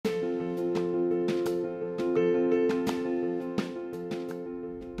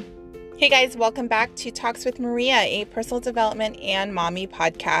Hey guys, welcome back to Talks with Maria, a personal development and mommy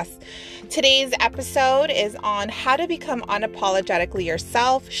podcast. Today's episode is on how to become unapologetically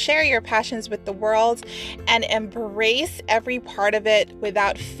yourself, share your passions with the world, and embrace every part of it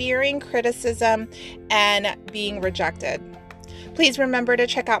without fearing criticism and being rejected. Please remember to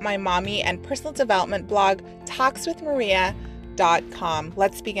check out my mommy and personal development blog, talkswithmaria.com.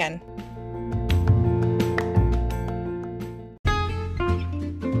 Let's begin.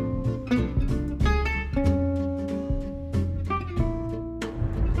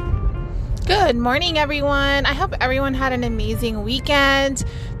 Good morning, everyone. I hope everyone had an amazing weekend.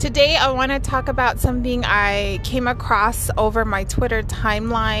 Today, I want to talk about something I came across over my Twitter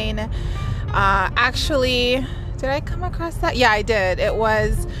timeline. Did I come across that? Yeah, I did. It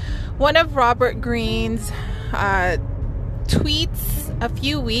was one of Robert Greene's tweets a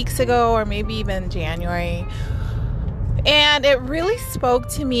few weeks ago, or maybe even January. And it really spoke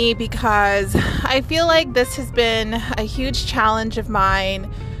to me because I feel like this has been a huge challenge of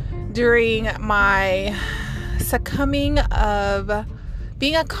mine during my succumbing of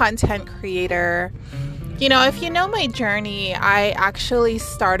being a content creator. You know, if you know my journey, I actually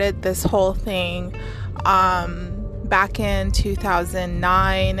started this whole thing back in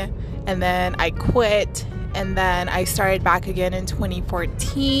 2009, and then I quit, and then I started back again in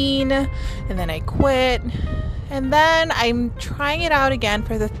 2014, and then I quit, and then I'm trying it out again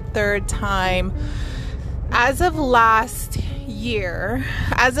for the third time. As of last year,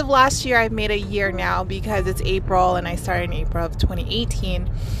 I've made a year now because it's April and I started in April of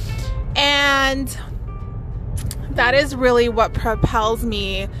 2018. And that is really what propels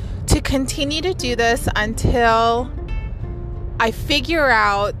me to continue to do this until I figure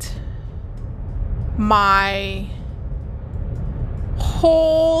out my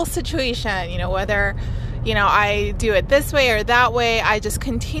whole situation, whether I do it this way or that way. I just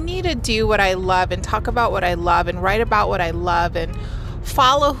continue to do what I love and talk about what I love and write about what I love and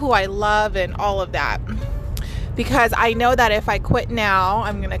follow who I love and all of that. Because I know that if I quit now,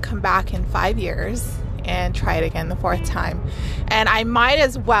 I'm going to come back in 5 years and try it again the fourth time. And I might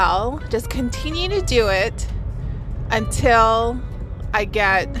as well just continue to do it until I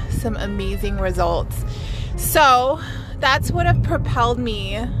get some amazing results. So that's what have propelled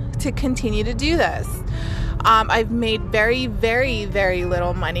me to continue to do this. I've made very, very, very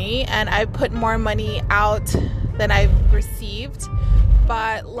little money, and I've put more money out than I've received.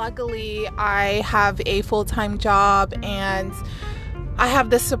 But luckily, I have a full-time job, and I have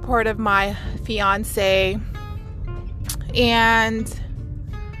the support of my fiance, and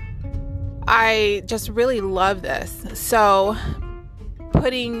I just really love this. So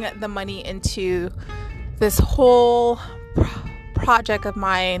putting the money into this whole project of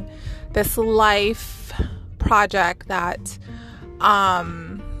mine, this life project that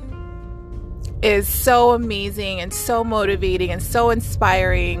is so amazing and so motivating and so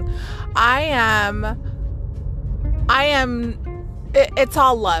inspiring. It's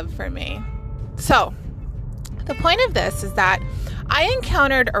all love for me. So the point of this is that I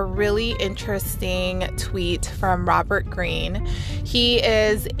encountered a really interesting tweet from Robert Greene. He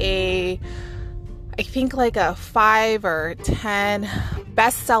is I think like a 5 or 10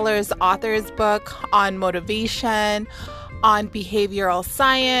 bestsellers author's book on motivation, on behavioral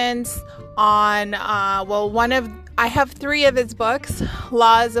science, on, I have 3 of his books: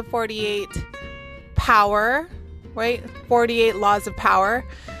 Laws of 48 Power, right? 48 Laws of Power,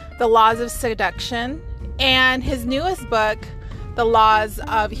 The Laws of Seduction, and his newest book, The Laws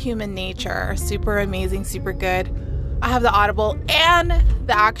of Human Nature. Super amazing, super good. I have the Audible and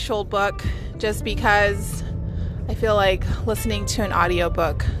the actual book just because I feel like listening to an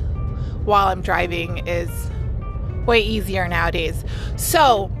audiobook while I'm driving is way easier nowadays.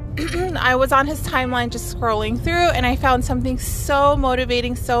 So I was on his timeline just scrolling through, and I found something so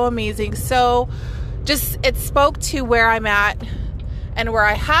motivating, so amazing, it spoke to where I'm at and where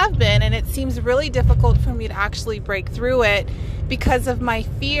I have been, and it seems really difficult for me to actually break through it because of my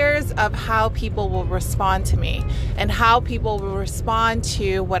fears of how people will respond to me and how people will respond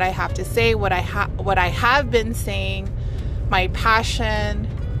to what I have to say, what I have been saying, my passion,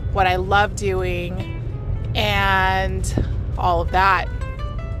 what I love doing, and all of that.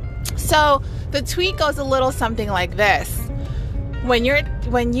 So the tweet goes a little something like this: when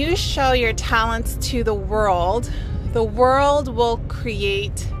you show your talents to the world will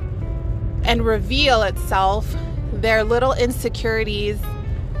create and reveal itself their little insecurities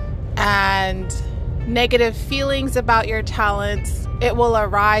and negative feelings about your talents. It will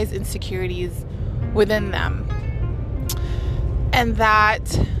arise insecurities within them. And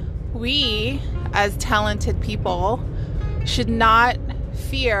that we, as talented people, should not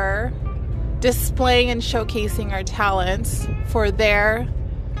fear displaying and showcasing our talents for their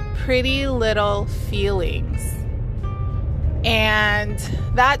pretty little feelings. And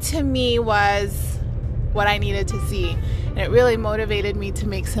that to me was what I needed to see. And it really motivated me to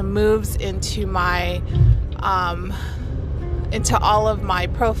make some moves into my, into all of my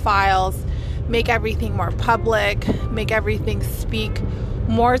profiles, make everything more public, make everything speak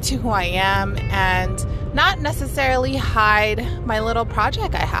more to who I am, and not necessarily hide my little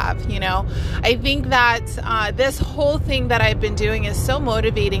project I have. I think that this whole thing that I've been doing is so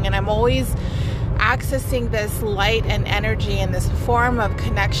motivating, and I'm always accessing this light and energy and this form of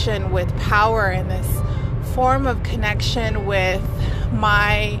connection with power and this form of connection with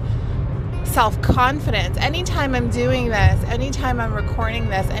my self-confidence. Anytime I'm doing this, anytime I'm recording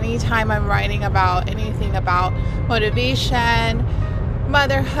this, anytime I'm writing about anything about motivation,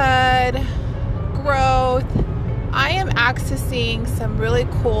 motherhood, growth, I am accessing some really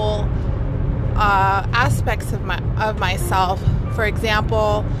cool aspects of myself. For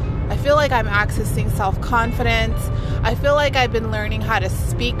example, I feel like I'm accessing self-confidence. I feel like I've been learning how to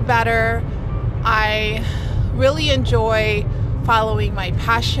speak better. I really enjoy following my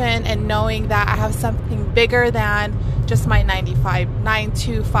passion and knowing that I have something bigger than just my 9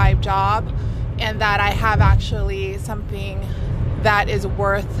 to 5 job, and that I have actually something that is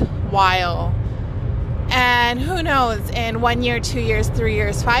worthwhile. And who knows, in 1 year, 2 years, 3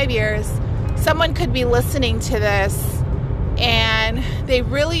 years, 5 years, someone could be listening to this and they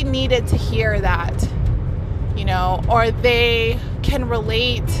really needed to hear that, or they can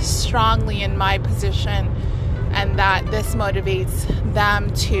relate strongly in my position, and that this motivates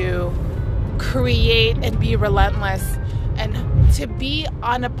them to create and be relentless and to be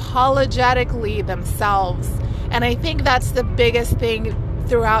unapologetically themselves. And I think that's the biggest thing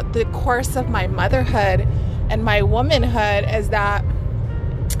throughout the course of my motherhood and my womanhood, is that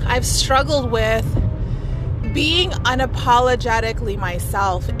I've struggled with being unapologetically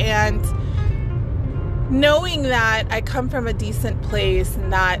myself, and knowing that I come from a decent place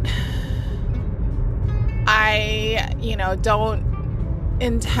and that I, don't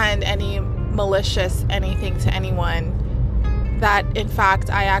intend any malicious anything to anyone. That in fact,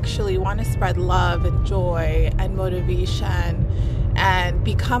 I actually want to spread love and joy and motivation and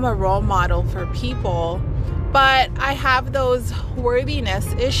become a role model for people. But I have those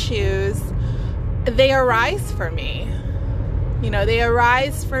worthiness issues. They arise for me. They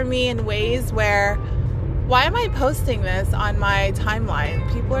arise for me in ways where, why am I posting this on my timeline?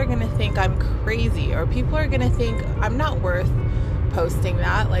 People are going to think I'm crazy, or people are going to think I'm not worth posting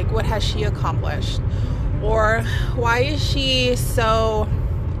that. Like, what has she accomplished? Or why is she so,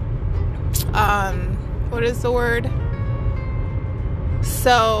 what is the word?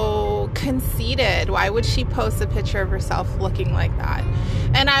 So conceited. Why would she post a picture of herself looking like that?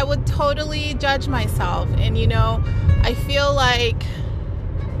 And I would totally judge myself. And, I feel like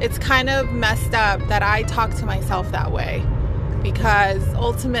it's kind of messed up that I talk to myself that way, because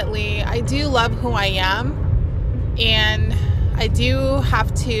ultimately I do love who I am, and I do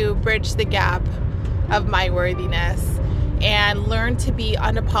have to bridge the gap of my worthiness and learn to be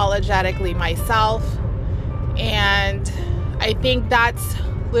unapologetically myself. And I think that's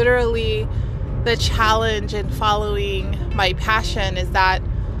literally the challenge in following my passion, is that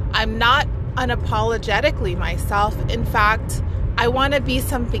I'm not unapologetically myself. In fact, I want to be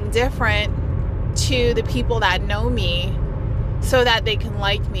something different to the people that know me so that they can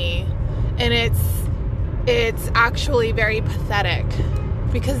like me. And it's actually very pathetic,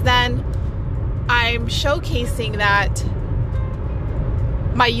 because then I'm showcasing that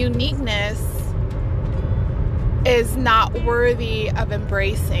my uniqueness is not worthy of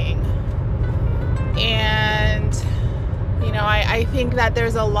embracing. And, I think that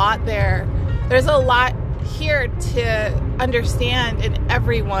there's a lot there. There's a lot here to understand in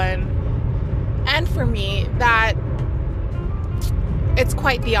everyone, and for me, that it's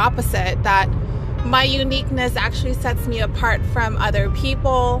quite the opposite, that my uniqueness actually sets me apart from other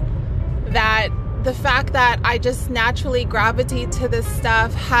people, that the fact that I just naturally gravitate to this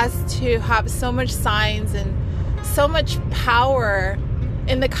stuff has to have so much signs and so much power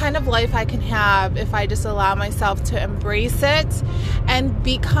in the kind of life I can have if I just allow myself to embrace it and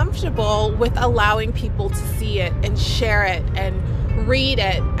be comfortable with allowing people to see it and share it and read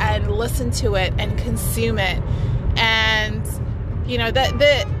it and listen to it and consume it. And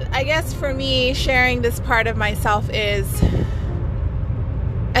I guess for me, sharing this part of myself is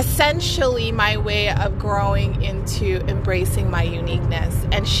essentially my way of growing into embracing my uniqueness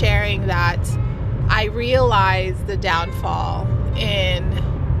and sharing that I realize the downfall in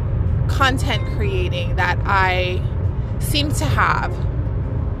content creating that I seem to have.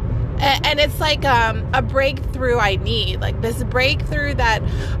 And it's like a breakthrough I need, like this breakthrough that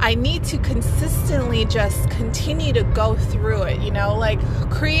I need to consistently just continue to go through it, like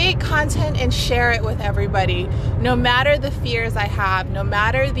create content and share it with everybody, no matter the fears I have, no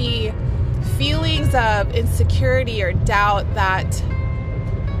matter the feelings of insecurity or doubt that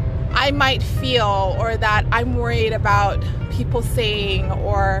I might feel, or that I'm worried about people saying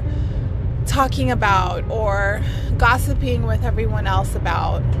or talking about or gossiping with everyone else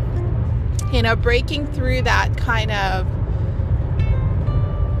about. Breaking through that kind of,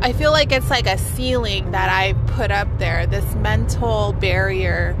 I feel like it's like a ceiling that I put up there, this mental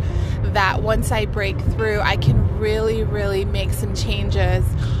barrier that once I break through, I can really, really make some changes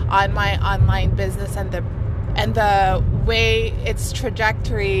on my online business and the way its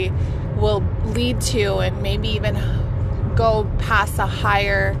trajectory will lead to, and maybe even go past a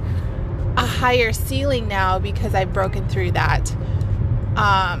higher ceiling now because I've broken through that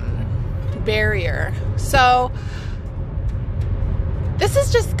barrier. So this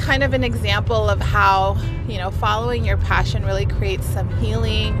is just kind of an example of how, following your passion really creates some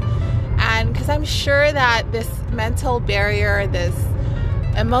healing. And because I'm sure that this mental barrier, this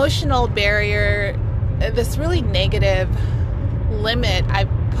emotional barrier, this really negative limit I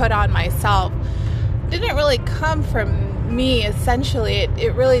put on myself didn't really come from me. Essentially,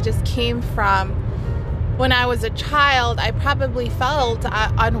 it really just came from when I was a child. I probably felt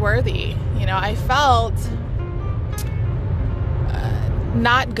unworthy. I felt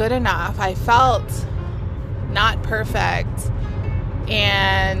not good enough. I felt not perfect.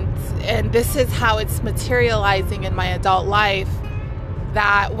 And this is how it's materializing in my adult life,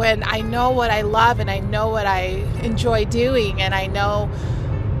 that when I know what I love and I know what I enjoy doing and I know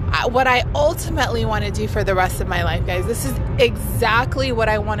what I ultimately want to do for the rest of my life, guys, this is exactly what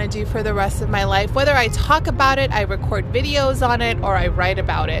I want to do for the rest of my life. Whether I talk about it, I record videos on it, or I write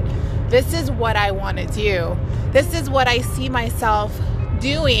about it, this is what I want to do. This is what I see myself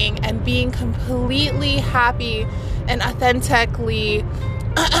doing and being completely happy and authentically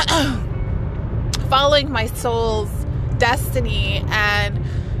following my soul's destiny. And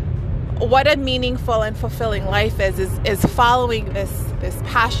what a meaningful and fulfilling life is following this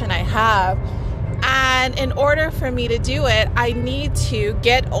passion I have. And in order for me to do it, I need to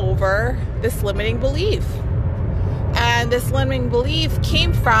get over this limiting belief. And this limiting belief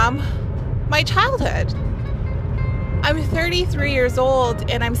came from my childhood. I'm 33 years old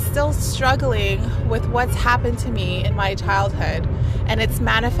and I'm still struggling with what's happened to me in my childhood, and it's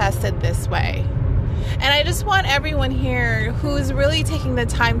manifested this way. And I just want everyone here who's really taking the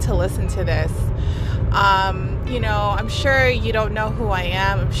time to listen to this. I'm sure you don't know who I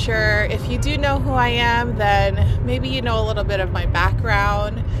am. I'm sure if you do know who I am, then maybe you know a little bit of my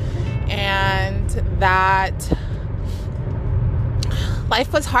background, and that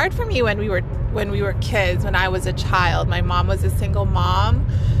life was hard for me when we were kids, when I was a child. My mom was a single mom.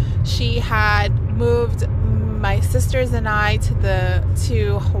 She had moved my sisters and I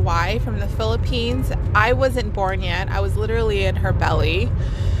to Hawaii from the Philippines. I wasn't born yet. I was literally in her belly.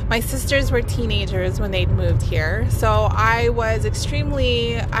 My sisters were teenagers when they'd moved here. So I was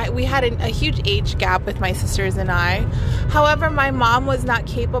we had a huge age gap with my sisters and I. However, my mom was not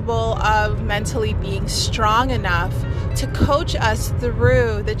capable of mentally being strong enough to coach us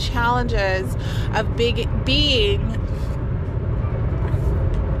through the challenges of being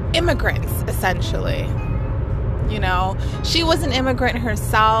immigrants, essentially. She was an immigrant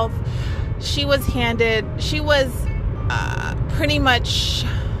herself. She was pretty much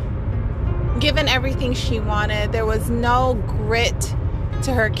given everything she wanted. There was no grit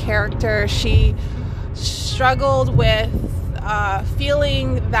to her character. She struggled with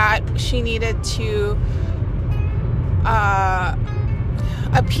feeling that she needed to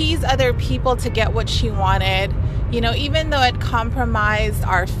appease other people to get what she wanted. Even though it compromised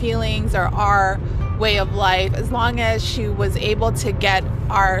our feelings or our way of life, as long as she was able to get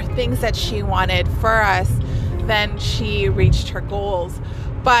our things that she wanted for us, then she reached her goals.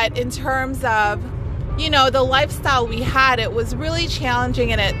 But in terms of, the lifestyle we had, it was really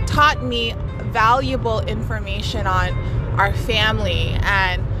challenging, and it taught me valuable information on our family.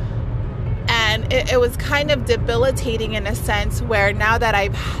 And it was kind of debilitating in a sense, where now that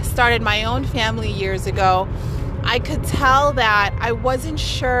I've started my own family years ago, I could tell that I wasn't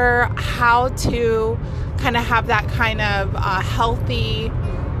sure how to kind of have that kind of healthy,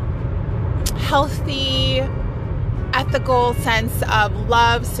 ethical sense of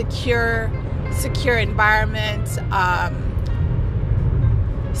love, secure environment,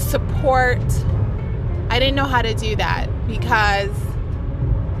 support. I didn't know how to do that because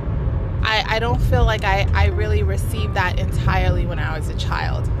I don't feel like I really received that entirely when I was a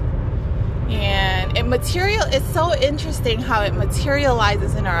child. And it's so interesting how it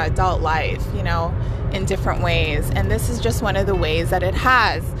materializes in our adult life, in different ways. And this is just one of the ways that it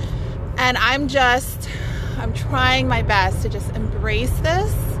has. And I'm trying my best to just embrace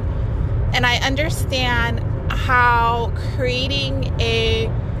this. And I understand how creating a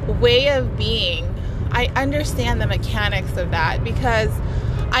way of being, I understand the mechanics of that, because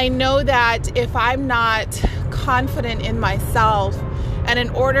I know that if I'm not confident in myself, and in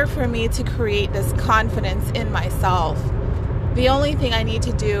order for me to create this confidence in myself, the only thing I need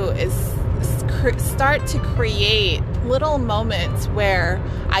to do is start to create little moments where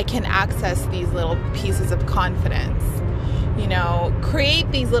I can access these little pieces of confidence. Create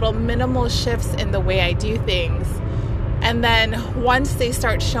these little minimal shifts in the way I do things. And then once they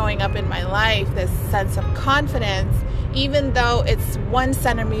start showing up in my life, this sense of confidence, even though it's 1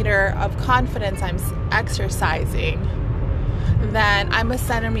 centimeter of confidence I'm exercising, then I'm a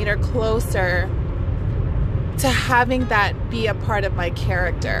centimeter closer to having that be a part of my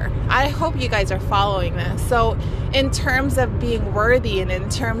character. I hope you guys are following this. So in terms of being worthy and in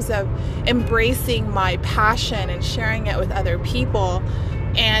terms of embracing my passion and sharing it with other people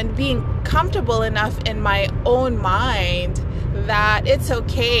and being comfortable enough in my own mind that it's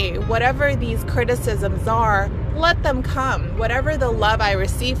okay, whatever these criticisms are, let them come. Whatever the love I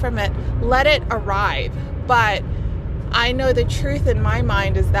receive from it, let it arrive. But I know the truth in my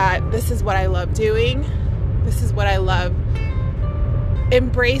mind is that this is what I love doing. This is what I love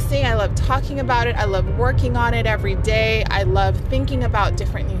embracing. I love talking about it. I love working on it every day. I love thinking about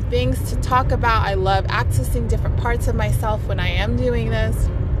different new things to talk about. I love accessing different parts of myself when I am doing this.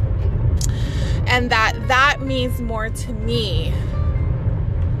 And that means more to me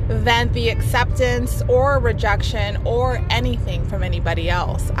than the acceptance or rejection or anything from anybody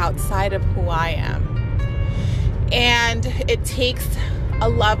else outside of who I am. And it takes a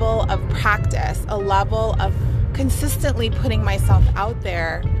level of practice, a level of consistently putting myself out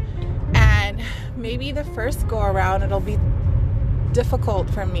there. And maybe the first go around, it'll be difficult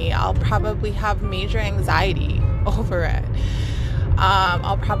for me. I'll probably have major anxiety over it.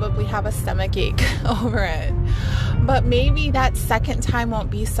 I'll probably have a stomach ache over it. But maybe that second time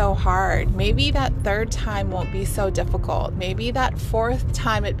won't be so hard. Maybe that third time won't be so difficult. Maybe that fourth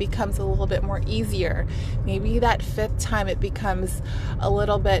time it becomes a little bit more easier. Maybe that fifth time it becomes a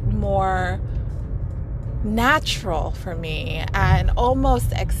little bit more natural for me and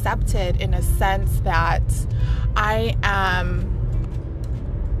almost accepted, in a sense that I am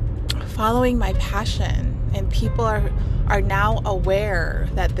following my passion and people are now aware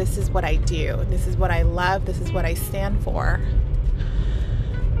that this is what I do, this is what I love, this is what I stand for.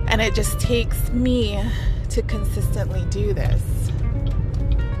 And it just takes me to consistently do this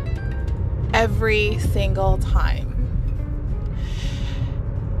every single time.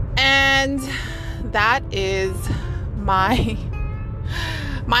 And that is my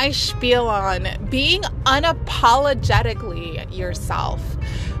spiel on being unapologetically yourself,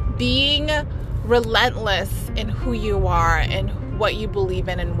 being relentless in who you are and what you believe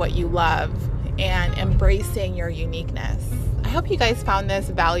in and what you love, and embracing your uniqueness. I hope you guys found this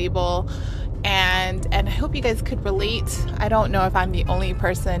valuable, and I hope you guys could relate. I don't know if I'm the only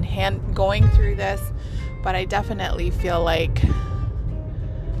person going through this, but I definitely feel like,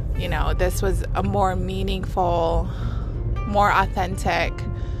 this was a more meaningful, more authentic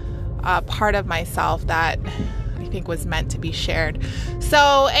part of myself that I think was meant to be shared.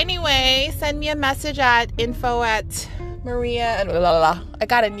 So anyway, send me a message at info@Maria. I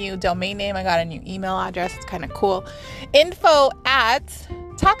got a new domain name. I got a new email address. It's kind of cool.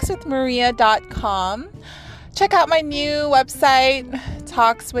 info@talkswithmaria.com. Check out my new website,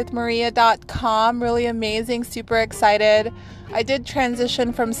 talkswithmaria.com. Really amazing. Super excited. I did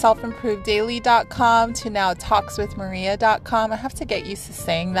transition from selfimprovedaily.com to now talkswithmaria.com. I have to get used to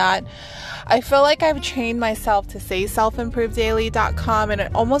saying that. I feel like I've trained myself to say selfimprovedaily.com, and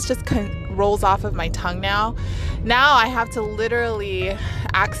it almost just rolls off of my tongue now. Now I have to literally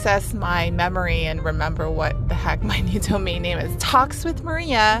access my memory and remember what the heck my new domain name is.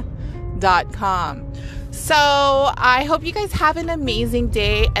 talkswithmaria.com. So I hope you guys have an amazing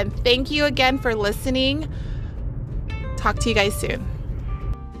day, and thank you again for listening. Talk to you guys soon.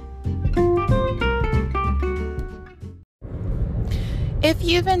 If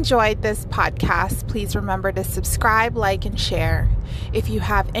you've enjoyed this podcast, please remember to subscribe, like, and share. If you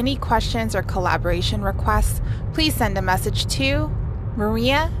have any questions or collaboration requests, please send a message to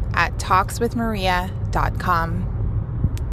Maria@talkswithmaria.com.